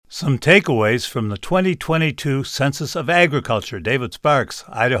Some takeaways from the 2022 Census of Agriculture. David Sparks,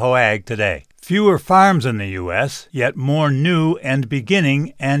 Idaho Ag Today. Fewer farms in the U.S., yet more new and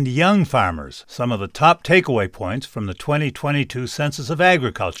beginning and young farmers. Some of the top takeaway points from the 2022 Census of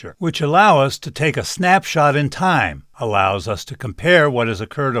Agriculture, which allow us to take a snapshot in time, allows us to compare what has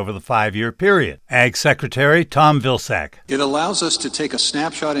occurred over the 5-year period. Ag Secretary Tom Vilsack. It allows us to take a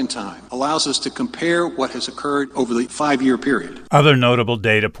snapshot in time, allows us to compare what has occurred over the 5-year period. Other notable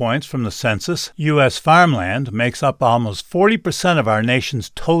data points from the census: U.S. farmland makes up almost 40% of our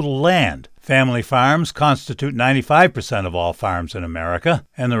nation's total land. Family farms constitute 95% of all farms in America,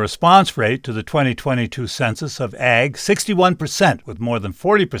 and the response rate to the 2022 Census of Ag, 61%, with more than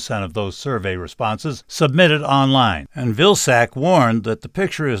 40% of those survey responses submitted online. And Vilsack warned that the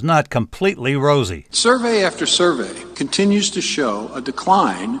picture is not completely rosy. Survey after survey continues to show a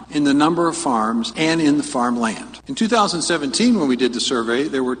decline in the number of farms and in the farmland. In 2017, when we did the survey,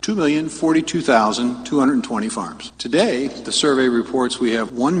 there were 2,042,220 farms. Today, the survey reports we have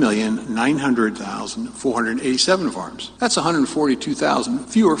 1,900,487 farms. That's 142,000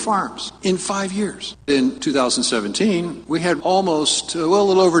 fewer farms in 5 years. In 2017, we had almost, a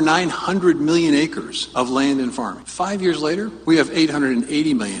little over 900 million acres of land and farming. 5 years later, we have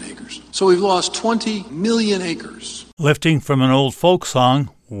 880 million acres. So we've lost 20 million acres. Lifting from an old folk song,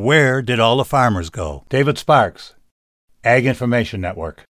 Where Did All the Farmers Go? David Sparks, Ag Information Network.